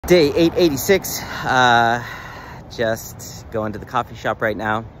Day 886, just going to the coffee shop right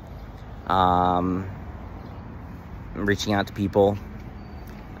now. I'm reaching out to people,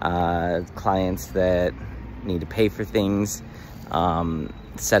 clients that need to pay for things,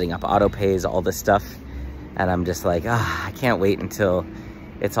 setting up auto pays, all this stuff. And I'm just like, I can't wait until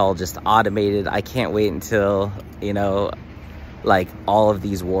it's all just automated. I can't wait until, you know, like all of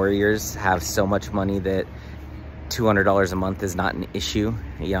these warriors have so much money that $200 a month is not an issue.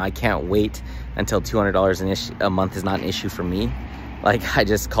 You know, I can't wait until $200 a month is not an issue for me. Like, I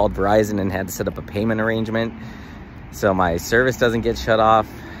just called Verizon and had to set up a payment arrangement so my service doesn't get shut off.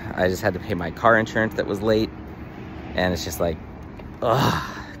 I just had to pay my car insurance that was late, and it's just like,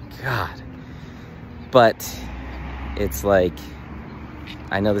 oh God. But it's like,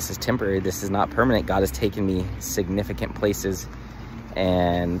 I know this is temporary, this is not permanent. God has taken me significant places,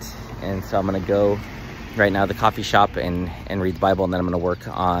 and so I'm gonna go right now to the coffee shop and read the Bible, and then I'm gonna work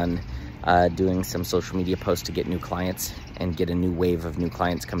on doing some social media posts to get new clients and get a new wave of new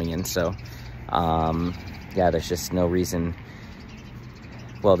clients coming in. So yeah, there's just no reason,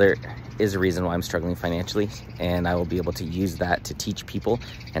 well, there is a reason why I'm struggling financially, and I will be able to use that to teach people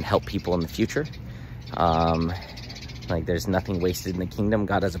and help people in the future. Like, there's nothing wasted in the kingdom.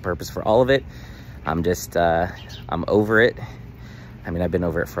 God has a purpose for all of it. I'm just I'm over it. I mean, I've been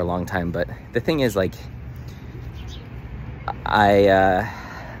over it for a long time, but the thing is, like,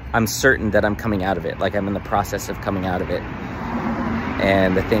 I'm certain that I'm coming out of it. Like, I'm in the process of coming out of it,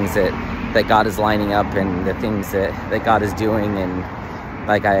 and the things that God is lining up, and the things that God is doing, and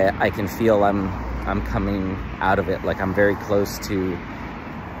like I can feel I'm coming out of it. Like, I'm very close to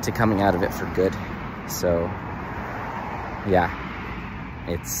coming out of it for good. So yeah,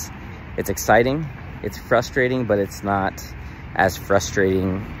 it's exciting, it's frustrating, but it's not as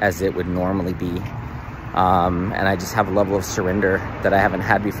frustrating as it would normally be. And I just have a level of surrender that I haven't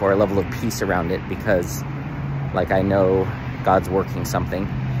had before, a level of peace around it, because like, I know God's working something,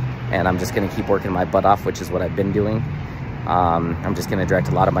 and I'm just gonna keep working my butt off, which is what I've been doing. I'm just gonna direct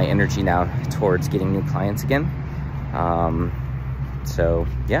a lot of my energy now towards getting new clients again. So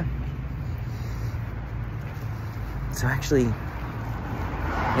yeah. So actually,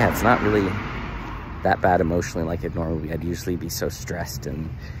 yeah, it's not really that bad emotionally like it normally be. I'd usually be so stressed and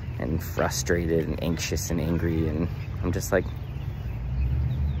frustrated and anxious and angry, and I'm just like,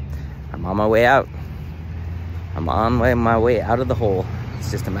 I'm on my way out. I'm on my way out of the hole.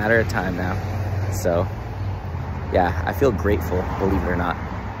 It's just a matter of time now. So yeah, I feel grateful, believe it or not.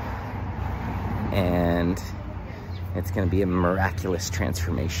 And it's gonna be a miraculous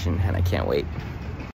transformation, and I can't wait.